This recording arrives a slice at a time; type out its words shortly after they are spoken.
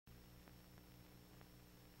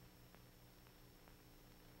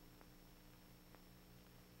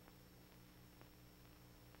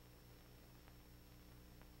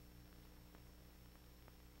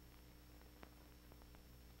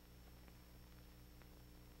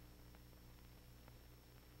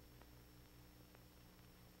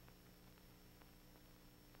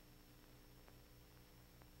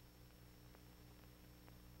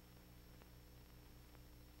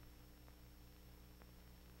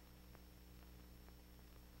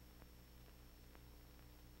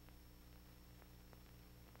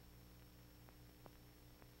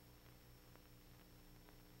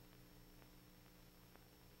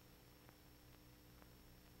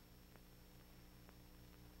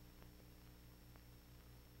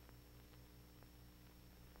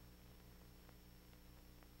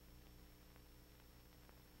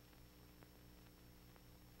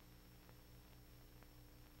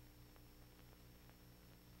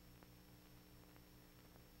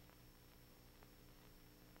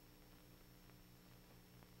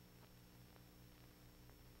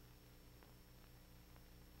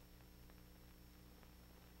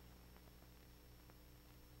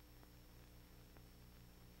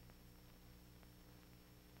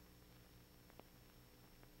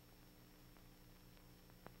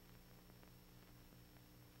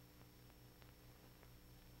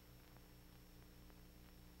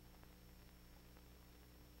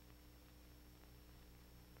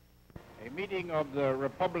meeting of the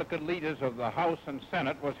Republican leaders of the House and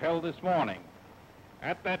Senate was held this morning.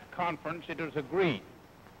 At that conference, it was agreed,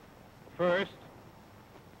 first,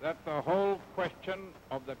 that the whole question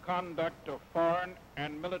of the conduct of foreign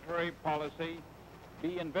and military policy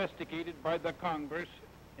be investigated by the Congress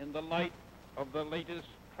in the light of the latest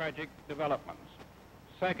tragic developments.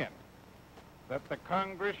 Second, that the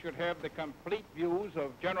Congress should have the complete views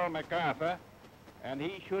of General MacArthur, and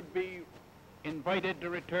he should be invited to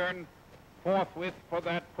return forthwith for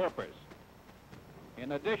that purpose.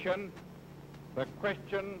 In addition, the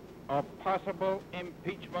question of possible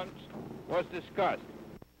impeachments was discussed.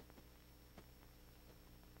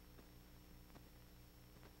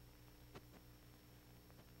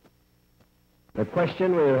 The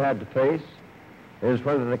question we have had to face is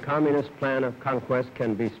whether the communist plan of conquest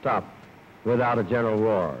can be stopped without a general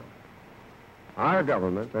war. Our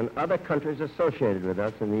government and other countries associated with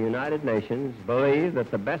us in the United Nations believe that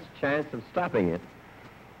the best chance of stopping it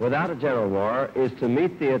without a general war is to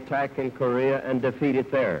meet the attack in Korea and defeat it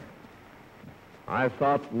there. I've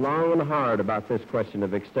thought long and hard about this question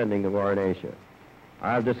of extending the war in Asia.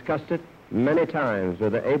 I've discussed it many times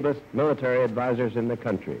with the ablest military advisors in the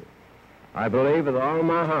country. I believe with all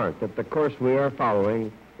my heart that the course we are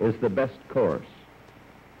following is the best course.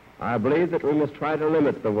 I believe that we must try to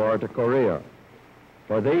limit the war to Korea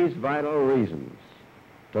for these vital reasons: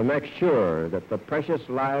 to make sure that the precious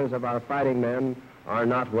lives of our fighting men are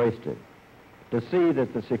not wasted, to see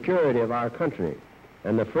that the security of our country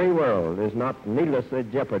and the free world is not needlessly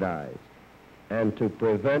jeopardized, and to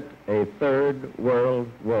prevent a third world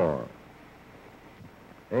war.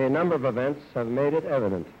 A number of events have made it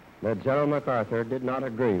evident that General MacArthur did not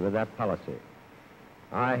agree with that policy.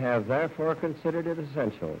 I have therefore considered it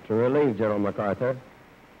essential to relieve General MacArthur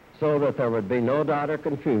so that there would be no doubt or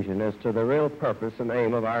confusion as to the real purpose and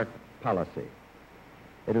aim of our policy.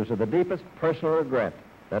 It was with the deepest personal regret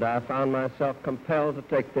that I found myself compelled to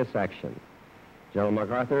take this action. General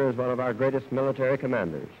MacArthur is one of our greatest military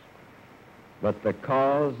commanders, but the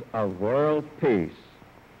cause of world peace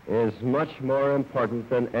is much more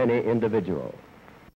important than any individual.